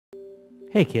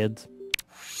Hey kids.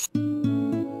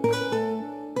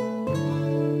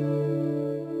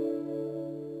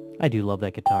 I do love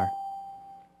that guitar.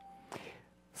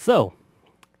 So,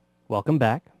 welcome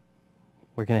back.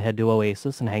 We're going to head to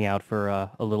Oasis and hang out for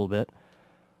a little bit.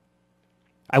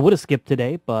 I would have skipped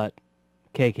today, but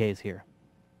KK's here.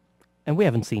 And we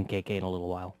haven't seen KK in a little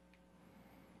while.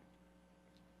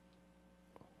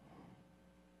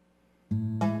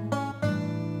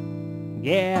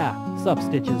 Yeah! Sup,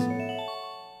 Stitches.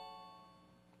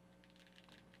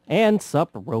 And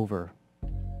sup, Rover.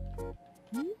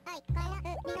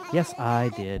 Yes, I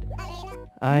did.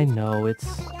 I know,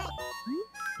 it's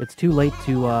too late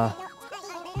to,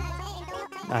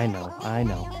 I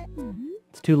know.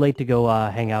 It's too late to go,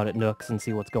 hang out at Nook's and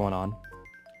see what's going on.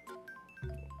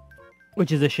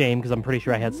 Which is a shame, because I'm pretty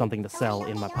sure I had something to sell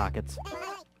in my pockets.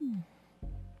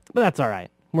 But that's alright.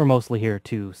 We're mostly here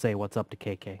to say what's up to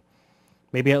KK.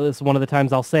 Maybe at least one of the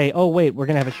times I'll say, oh wait, we're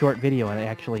gonna have a short video, and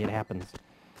actually it happens.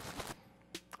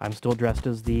 I'm still dressed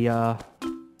as the,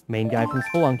 main guy from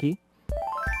Spelunky.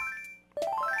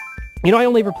 You know, I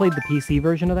only ever played the PC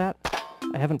version of that.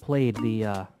 I haven't played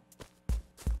the,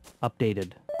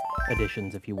 updated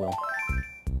editions, if you will.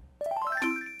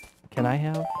 Can I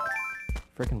have a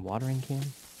frickin' watering can?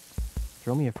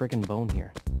 Throw me a frickin' bone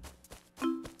here.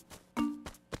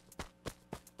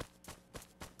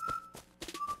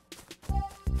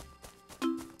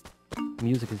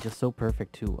 Music is just so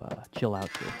perfect to, chill out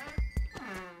to.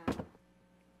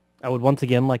 I would once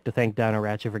again like to thank Dino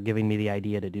Ratchet for giving me the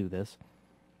idea to do this.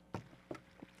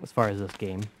 As far as this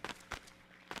game.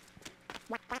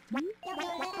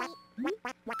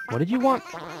 What did you want?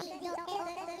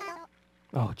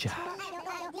 Oh, Josh.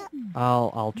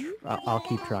 I'll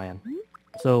keep trying.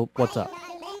 So, what's up?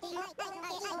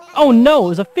 Oh no, it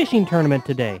was a fishing tournament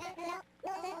today.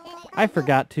 I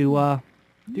forgot to,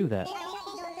 do that.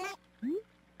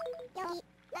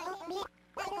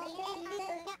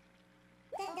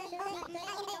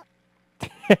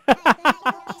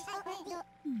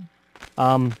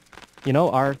 You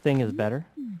know, our thing is better.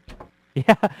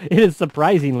 Yeah, it is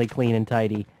surprisingly clean and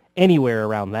tidy anywhere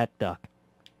around that duck.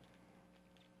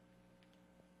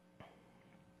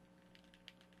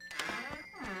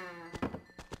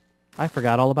 I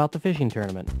forgot all about the fishing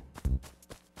tournament.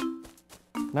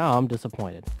 Now I'm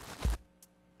disappointed.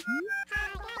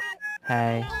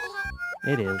 Hey,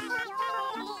 it is.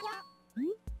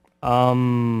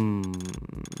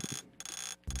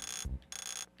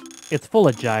 It's full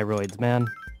of gyroids, man.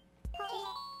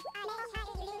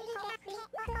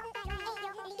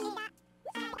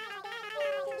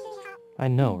 I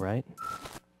know, right?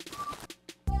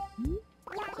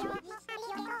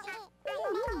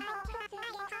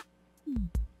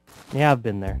 Yeah, I've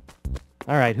been there.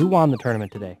 Alright, who won the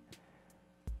tournament today?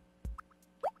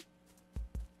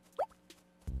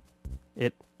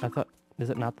 I thought, is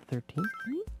it not the 13th?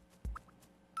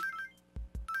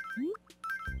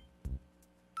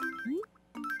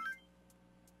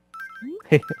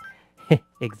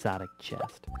 Exotic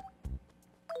chest.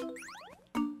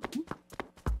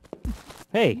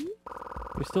 Hey,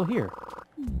 you're still here.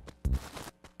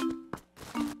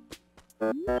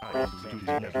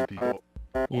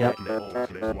 Yep.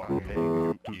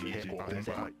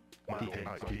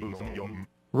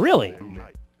 Really?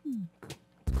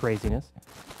 Craziness.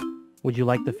 Would you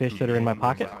like the fish that are in my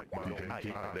pocket?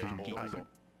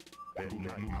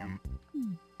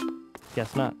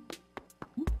 Guess not.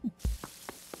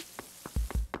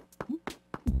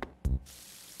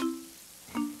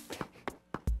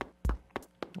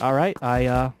 Alright,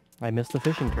 I missed the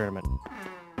fishing tournament.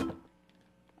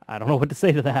 I don't know what to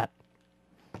say to that.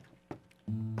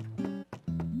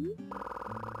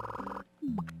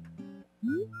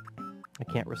 I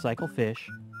can't recycle fish.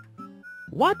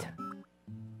 What?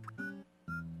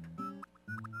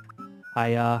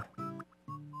 Yeah,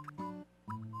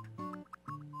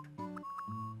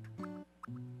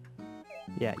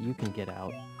 you can get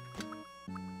out.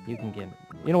 You can get...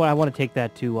 You know what, I want to take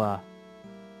that to,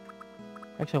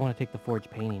 Actually, I want to take the forge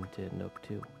painting to Nook,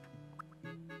 too.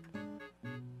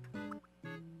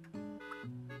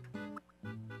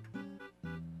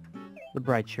 The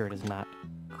bright shirt is not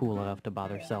cool enough to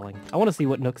bother selling. I want to see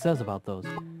what Nook says about those.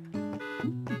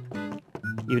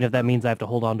 Even if that means I have to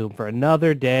hold on to them for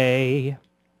another day.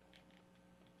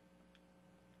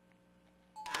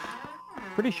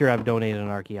 Pretty sure I've donated an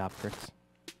Archaeopteryx.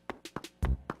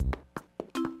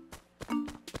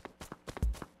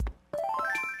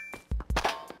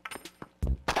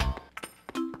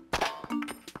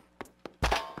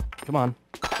 Come on.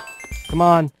 Come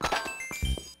on.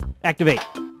 Activate.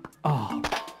 Oh.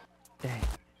 Dang.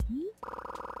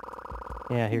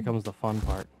 Yeah, here comes the fun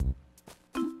part.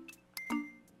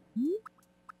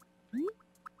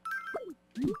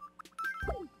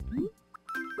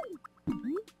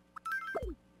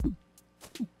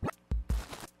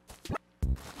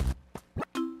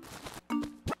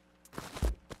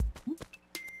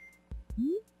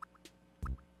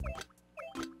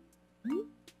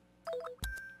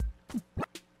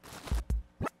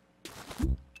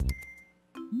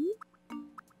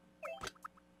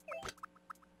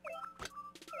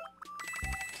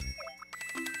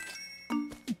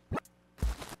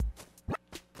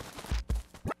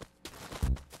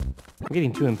 I'm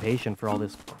getting too impatient for all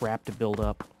this crap to build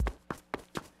up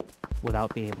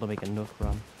without being able to make a Nook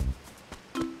run.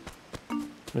 I'm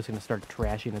just going to start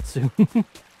trashing it soon. It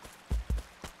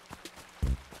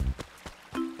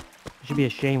should be a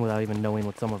shame without even knowing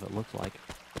what some of it looks like.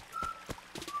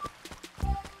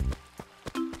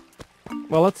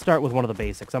 Well, let's start with one of the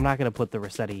basics. I'm not going to put the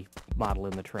Rossetti model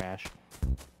in the trash.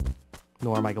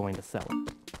 Nor am I going to sell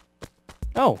it.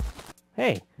 Oh!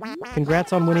 Hey!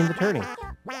 Congrats on winning the tourney.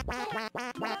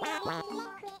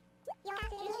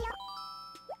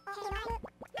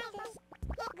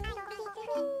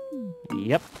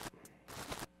 Yep.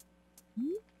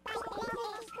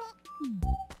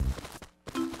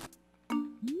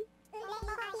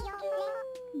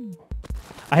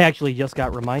 I actually just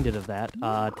got reminded of that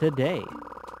today.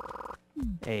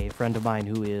 A friend of mine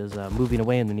who is moving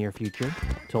away in the near future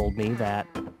told me that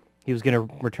he was going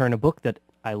to return a book that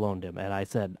I loaned him, and I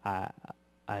said, I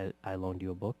loaned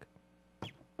you a book?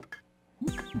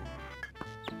 It's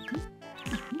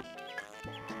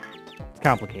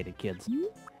complicated, kids.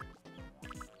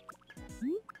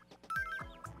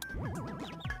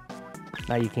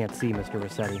 Now you can't see Mr.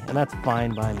 Rossetti, and that's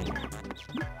fine by me.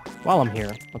 While I'm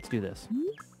here, let's do this.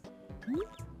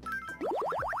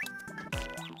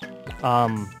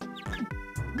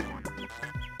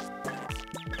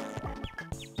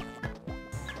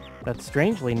 That's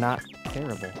strangely not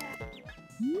terrible.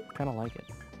 Kind of like it.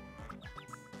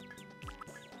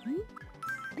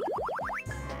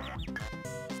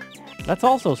 That's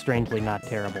also strangely not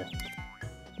terrible.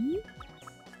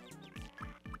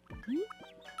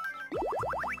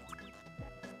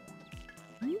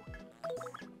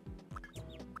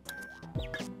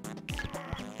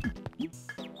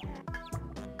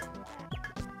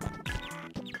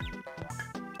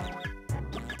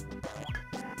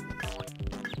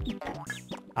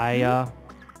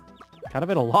 Kind of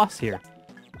at a loss here.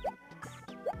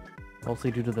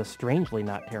 Mostly due to the strangely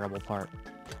not terrible part.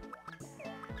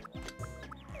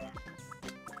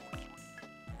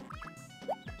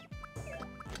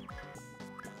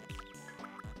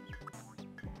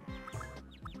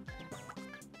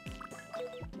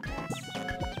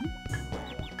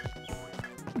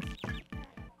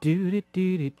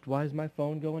 Doot-it. Why is my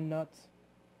phone going nuts?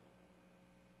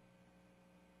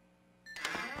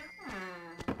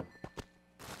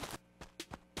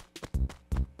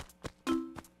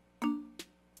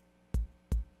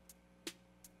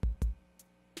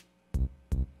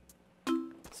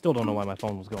 Still don't know why my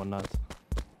phone was going nuts.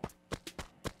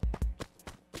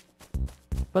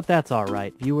 But that's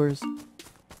alright, viewers. I'm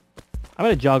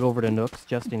gonna jog over to Nook's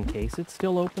just in case it's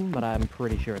still open, but I'm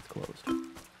pretty sure it's closed.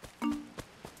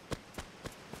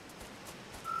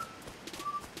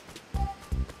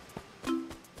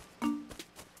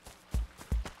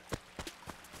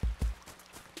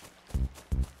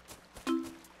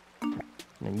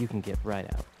 And you can get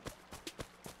right out.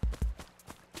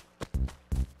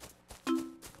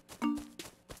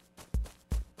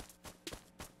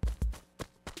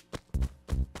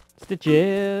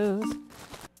 Stitches!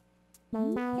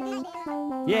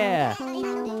 Yeah!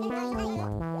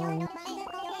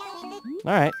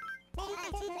 Alright.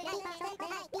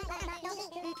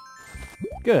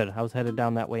 Good, I was headed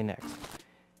down that way next.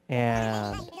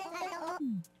 And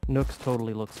Nook's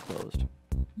totally looks closed.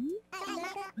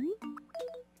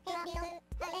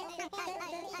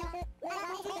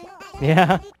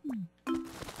 Yeah.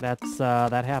 That's,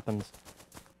 that happens.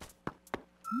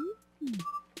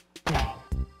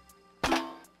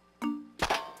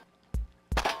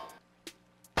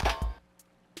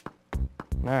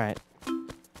 Alright.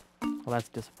 Well, that's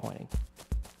disappointing.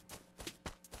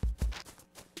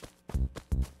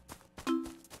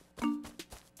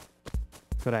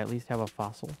 Could I at least have a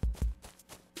fossil?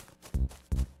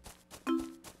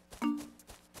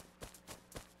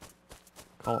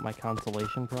 Call it my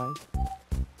consolation prize?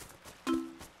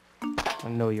 I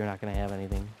know you're not going to have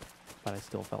anything, but I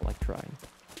still felt like trying.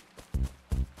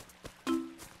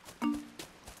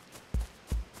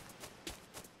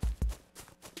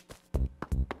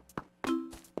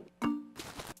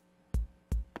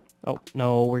 Oh,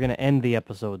 no, we're going to end the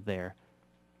episode there.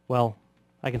 Well,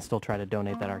 I can still try to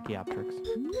donate that Archaeopteryx.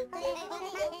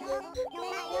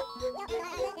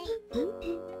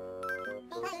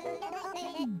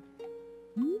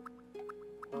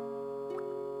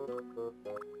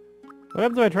 What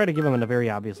happens if I try to give him a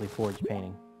very obviously forged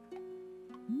painting?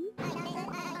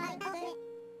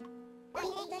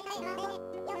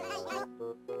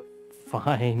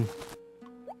 Fine.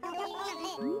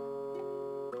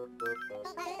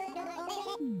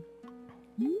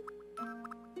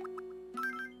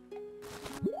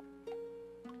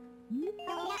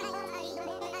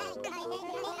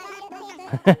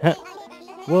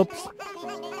 Whoops.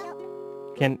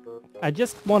 I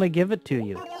just want to give it to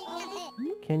you.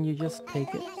 Can you just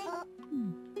take it?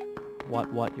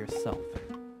 What yourself?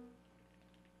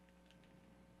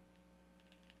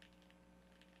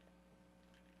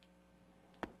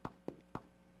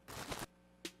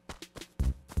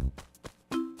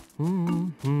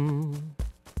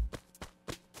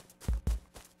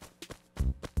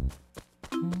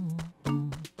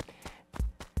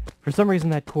 For some reason,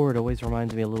 that chord always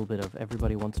reminds me a little bit of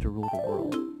Everybody Wants to Rule the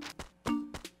World.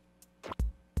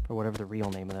 Or whatever the real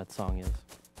name of that song is.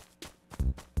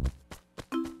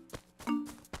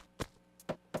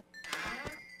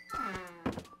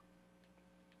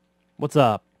 What's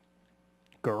up?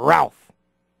 Grouth!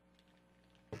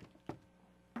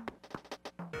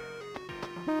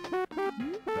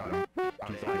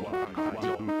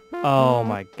 Oh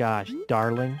my gosh,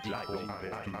 darling.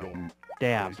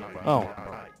 Dab. Oh.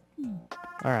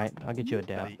 Alright, I'll get you a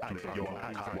dab.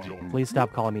 Please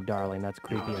stop calling me darling, that's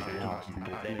creepy as hell.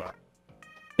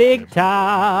 Big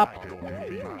top!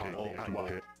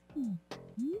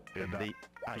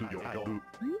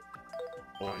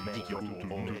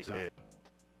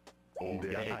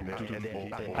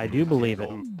 I do believe it.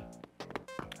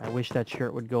 I wish that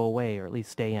shirt would go away, or at least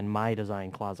stay in my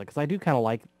design closet, because I do kind of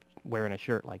like wearing a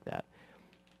shirt like that.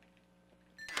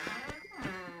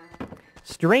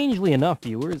 Strangely enough,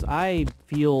 viewers, I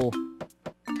feel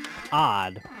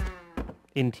odd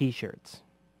in t-shirts.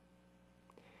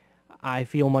 I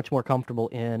feel much more comfortable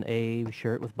in a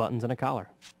shirt with buttons and a collar.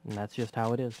 And that's just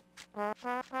how it is.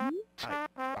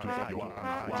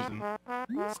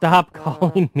 Stop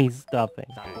calling me stuffing.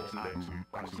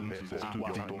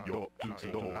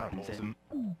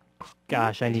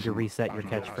 Gosh, I need to reset your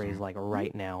catchphrase like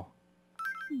right now.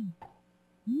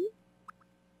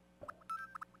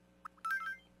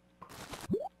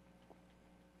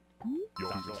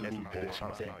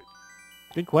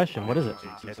 Good question. What is it?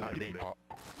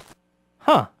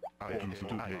 Huh.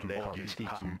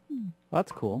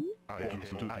 That's cool.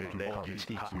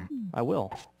 I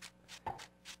will.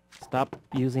 Stop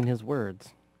using his words.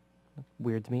 That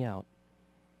weirds me out.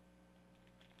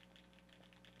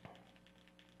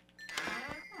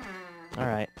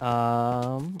 Alright,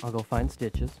 I'll go find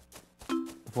stitches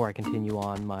before I continue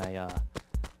on my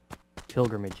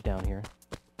pilgrimage down here.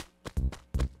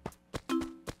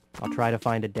 I'll try to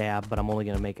find a dab, but I'm only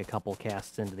going to make a couple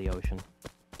casts into the ocean.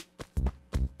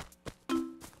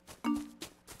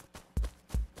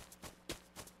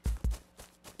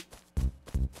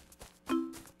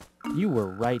 You were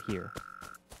right here.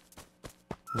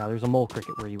 Now there's a mole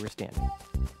cricket where you were standing.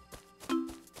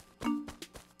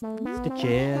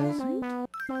 Stitches.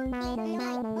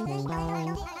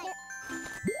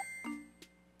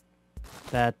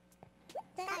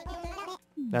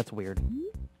 That's weird.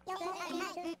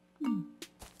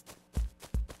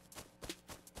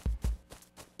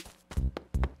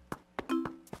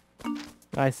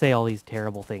 I say all these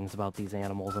terrible things about these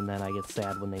animals, and then I get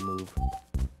sad when they move.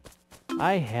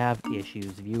 I have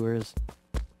issues, viewers.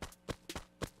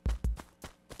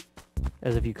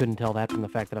 As if you couldn't tell that from the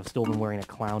fact that I've still been wearing a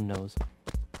clown nose.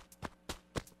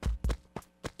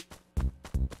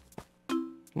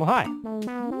 Well, hi.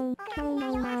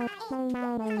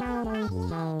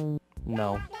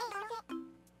 No.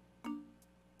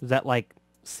 Is that like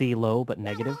C low but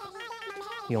negative?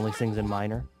 He only sings in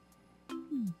minor.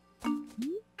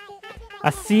 I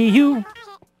see you.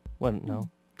 What? No.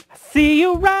 I see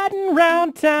you riding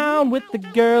around town with the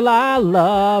girl I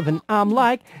love, and I'm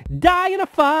like dying of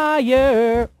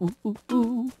fire. Ooh, ooh,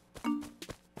 ooh.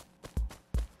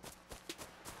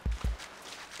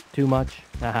 Too much?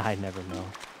 I never know.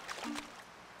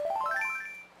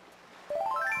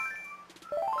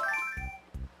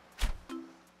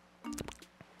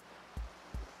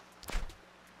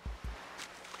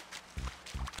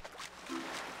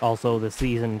 Also, the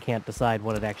season can't decide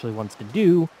what it actually wants to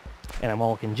do, and I'm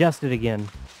all congested again.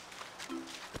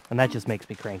 And that just makes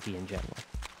me cranky in general.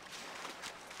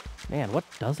 Man, what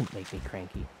doesn't make me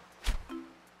cranky?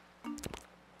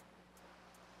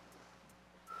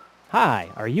 Hi,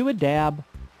 are you a dab?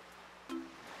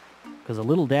 Because a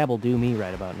little dab will do me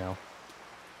right about now.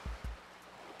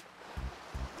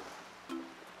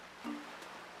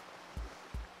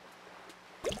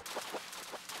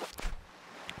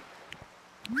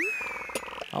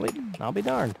 I'll be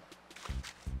darned.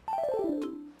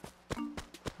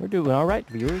 We're doing all right,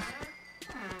 viewers.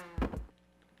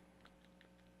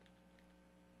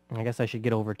 I guess I should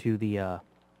get over to the,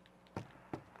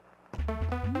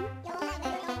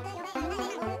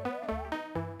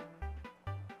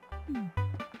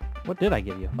 What did I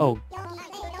give you? Oh.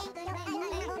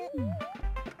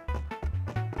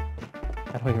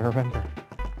 don't even remember.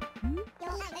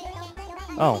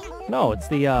 Oh, no, it's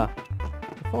the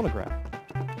phonograph.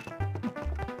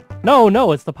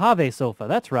 No, it's the pave sofa.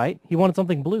 That's right. He wanted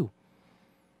something blue.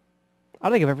 I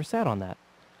don't think I've ever sat on that.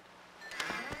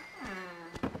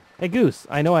 Hey, Goose,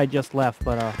 I know I just left,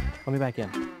 but let me back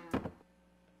in.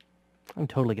 I'm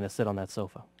totally going to sit on that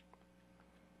sofa.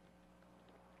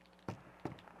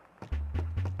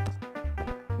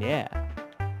 Yeah.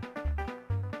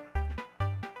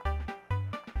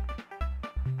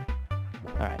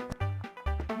 All right.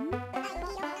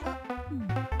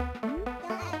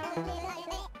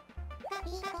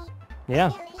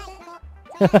 Yeah.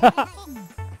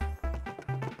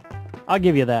 I'll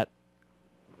give you that.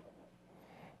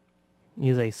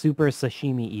 He's a super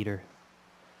sashimi eater.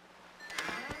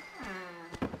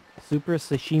 Super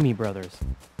Sashimi Brothers.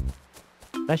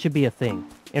 That should be a thing.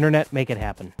 Internet, make it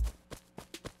happen.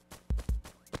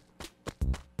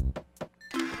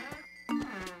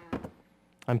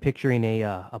 I'm picturing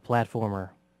a platformer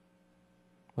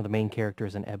where the main character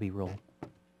is an Ebby roll.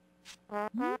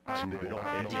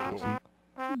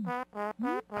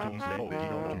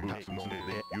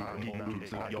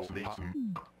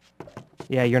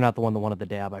 Yeah, you're not the one that wanted the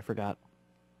dab, I forgot.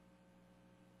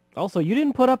 Also, you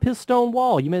didn't put up his stone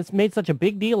wall. You made such a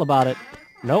big deal about it.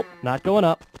 Nope, not going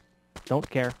up. Don't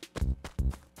care.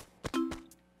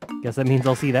 Guess that means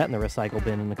I'll see that in the recycle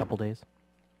bin in a couple days.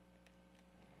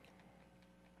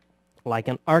 Like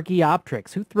an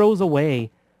Archaeopteryx. Who throws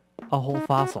away a whole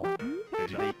fossil?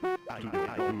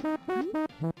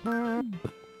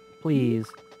 Please.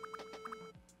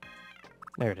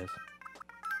 There it is.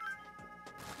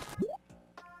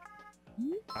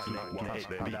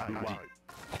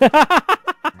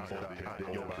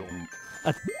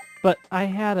 But I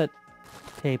had a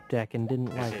tape deck and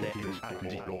didn't like it.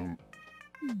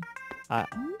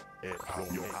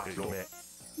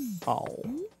 Oh.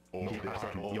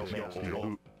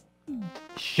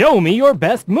 Show me your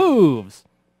best moves!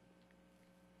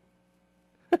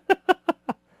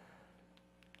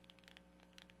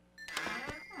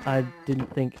 I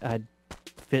didn't think I'd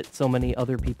fit so many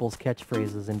other people's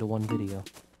catchphrases into one video.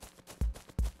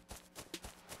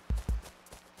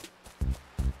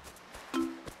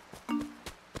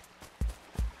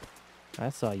 I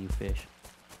saw you, fish.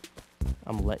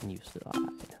 I'm letting you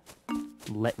slide. I'm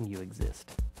letting you exist.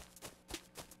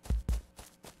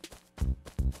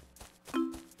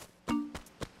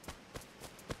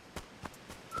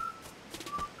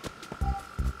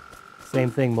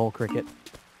 Same thing, Mole Cricket.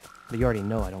 But you already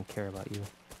know I don't care about you.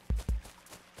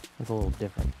 It's a little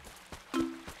different.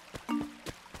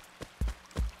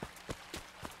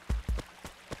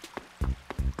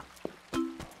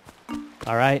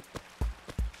 Alright.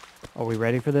 Are we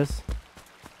ready for this?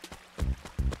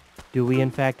 Do we in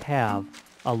fact have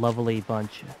a lovely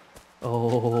bunch?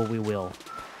 Oh, we will.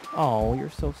 Oh, you're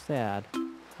so sad.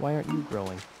 Why aren't you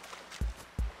growing?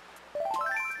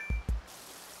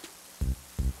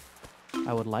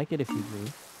 I would like it if you grew.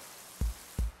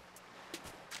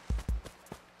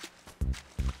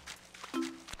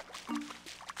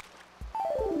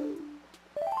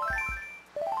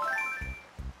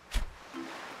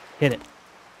 Hit it.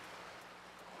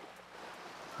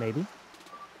 Maybe?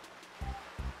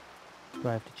 Do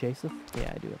I have to chase it?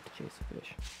 Yeah, I do have to chase a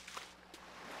fish.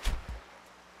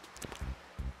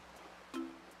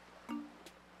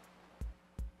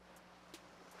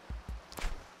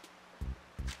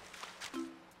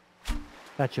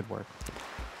 That should work.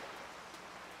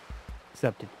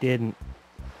 Except it didn't.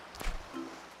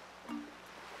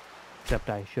 Except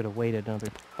I should have waited another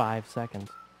 5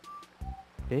 seconds.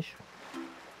 Fish,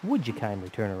 would you kindly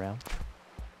turn around?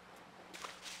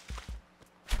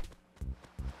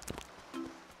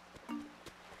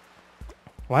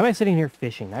 Why am I sitting here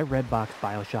fishing? I redboxed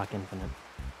BioShock Infinite.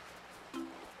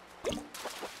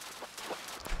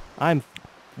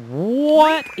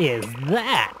 What is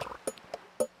that?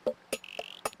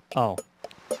 Oh.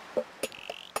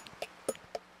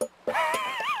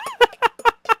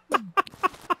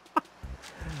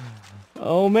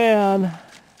 Oh man.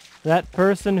 That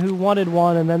person who wanted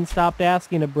one and then stopped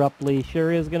asking abruptly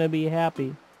sure is gonna be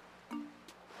happy.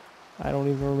 I don't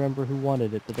even remember who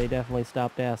wanted it, but they definitely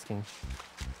stopped asking.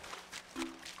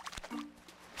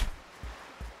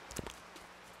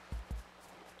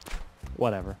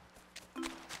 Whatever.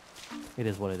 It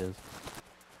is what it is.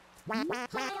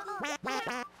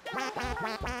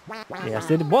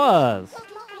 Yes, it was!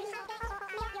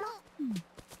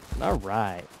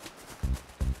 Alright.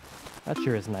 That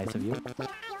sure is nice of you.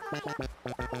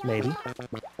 Maybe.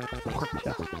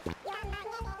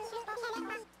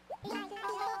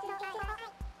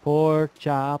 Pork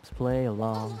chops play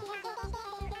along.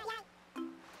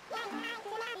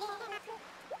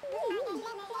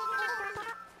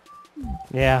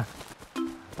 Yeah,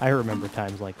 I remember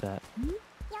times like that.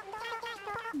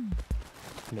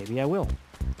 Maybe I will.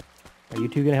 Are you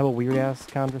two gonna have a weird-ass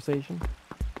conversation?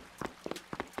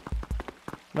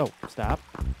 No, stop.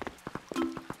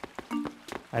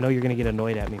 I know you're gonna get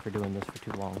annoyed at me for doing this for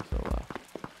too long, so,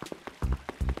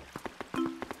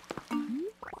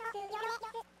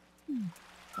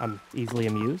 I'm easily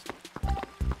amused.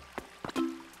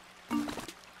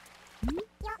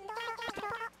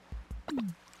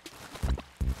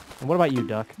 And what about you,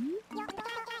 Duck?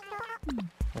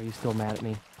 Are you still mad at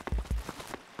me?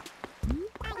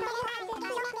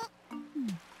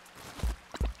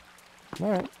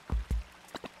 Alright.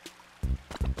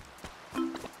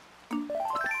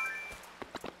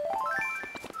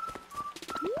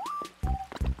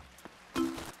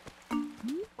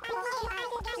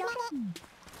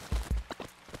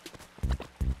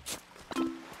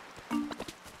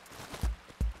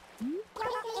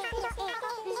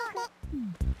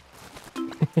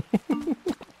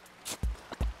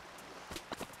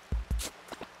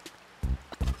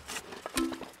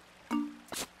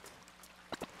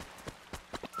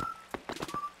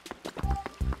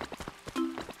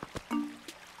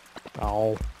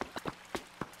 Oh.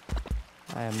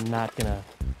 I am not gonna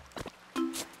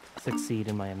succeed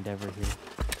in my endeavor here.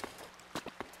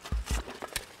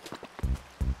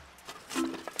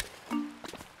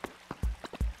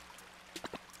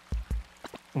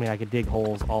 I mean, I could dig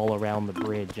holes all around the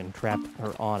bridge and trap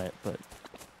her on it, but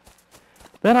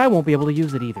then I won't be able to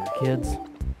use it either, kids.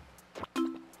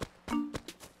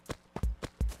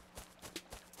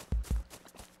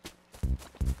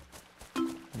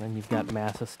 And then you've got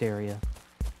mass hysteria.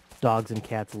 Dogs and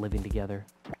cats living together.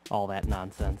 All that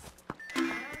nonsense.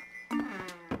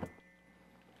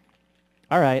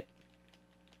 Alright.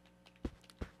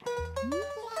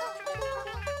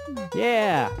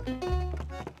 Yeah!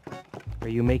 Are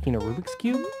you making a Rubik's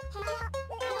Cube?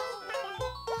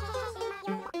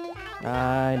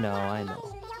 I know, I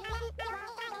know.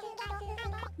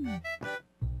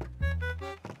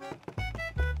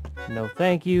 No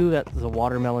thank you, that's a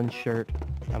watermelon shirt,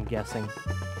 I'm guessing.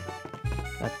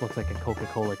 That looks like a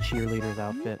Coca-Cola cheerleader's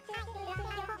outfit.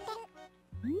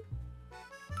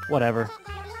 Whatever.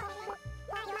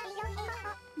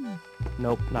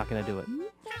 Nope, not gonna do it.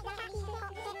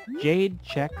 Jade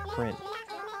check print.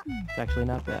 It's actually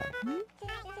not bad.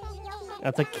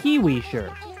 That's a kiwi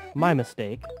shirt. My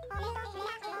mistake.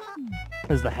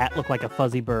 Does the hat look like a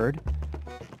fuzzy bird?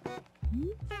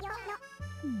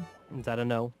 Is that a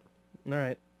no?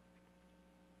 Alright.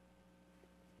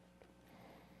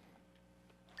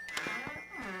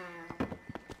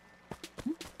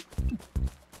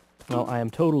 Well, I am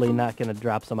totally not going to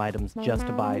drop some items just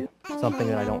to buy something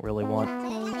that I don't really want.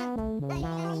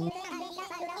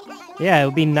 Yeah, it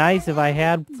would be nice if I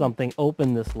had something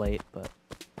open this late, but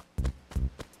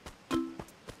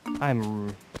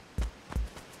I'm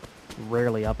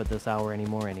rarely up at this hour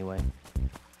anymore anyway.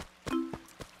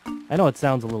 I know it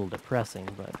sounds a little depressing,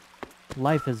 but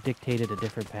life has dictated a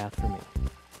different path for me.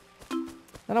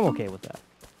 And I'm okay with that.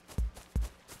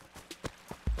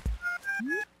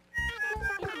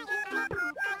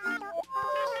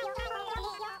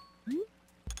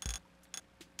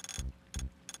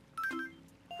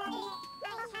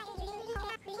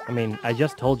 I mean, I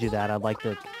just told you that I'd like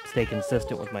to stay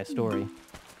consistent with my story.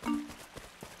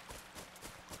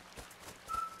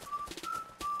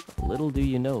 Little do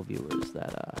you know, viewers,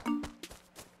 that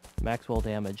Maxwell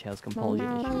Damage has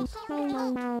compulsion issues.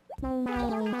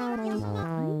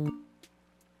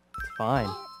 It's fine.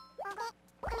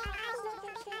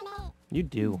 You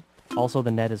do. Also,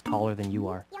 the net is taller than you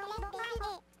are.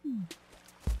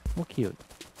 Well, cute.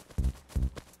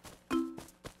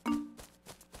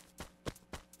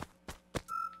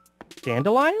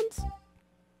 Dandelions?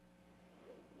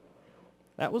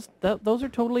 Those are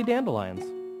totally dandelions.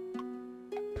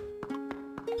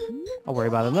 I'll worry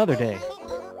about it another day.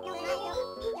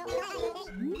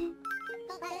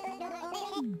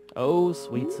 Oh,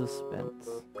 sweet suspense.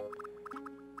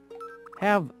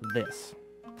 Have this.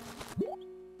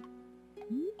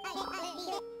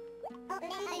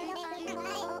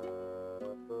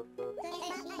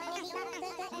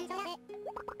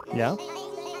 Yeah?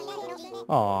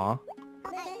 Aww.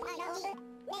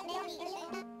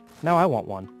 Now I want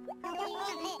one.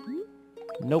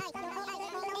 Nope.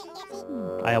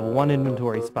 I have one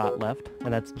inventory spot left,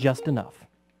 and that's just enough.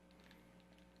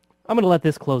 I'm gonna let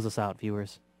this close us out,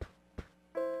 viewers.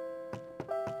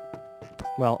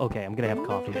 Well, okay, I'm gonna have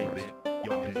coffee first.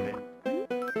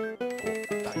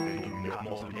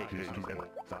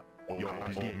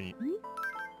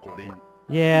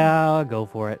 Yeah, go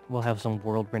for it. We'll have some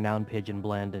world-renowned pigeon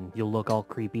blend, and you'll look all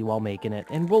creepy while making it,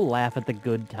 and we'll laugh at the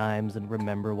good times and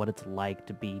remember what it's like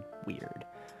to be weird.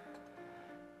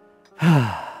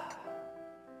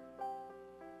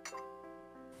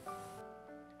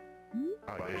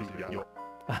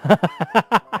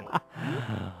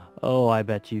 Oh, I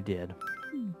bet you did.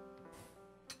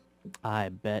 I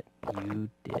bet you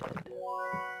did.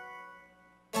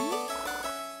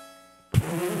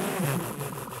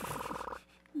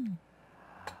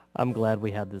 I'm glad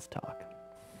we had this talk.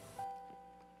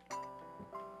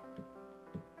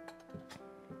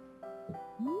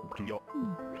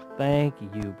 Thank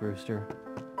you, Brewster,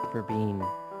 for being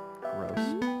gross.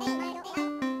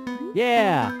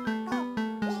 Yeah!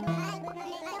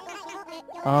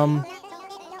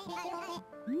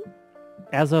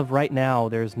 As of right now,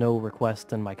 there's no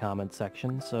request in my comment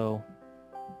section, so...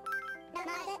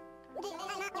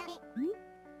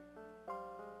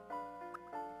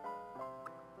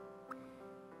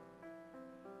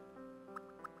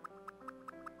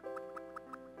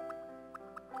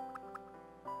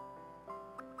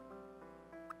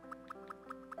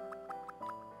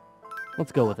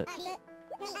 let's go with it.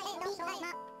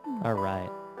 Alright.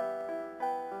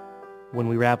 When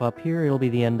we wrap up here, it'll be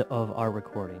the end of our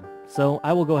recording. So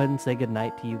I will go ahead and say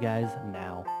goodnight to you guys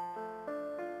now.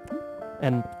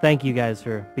 And thank you guys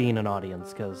for being an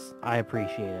audience, because I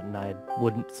appreciate it, and I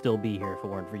wouldn't still be here if it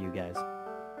weren't for you guys.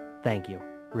 Thank you,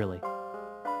 really.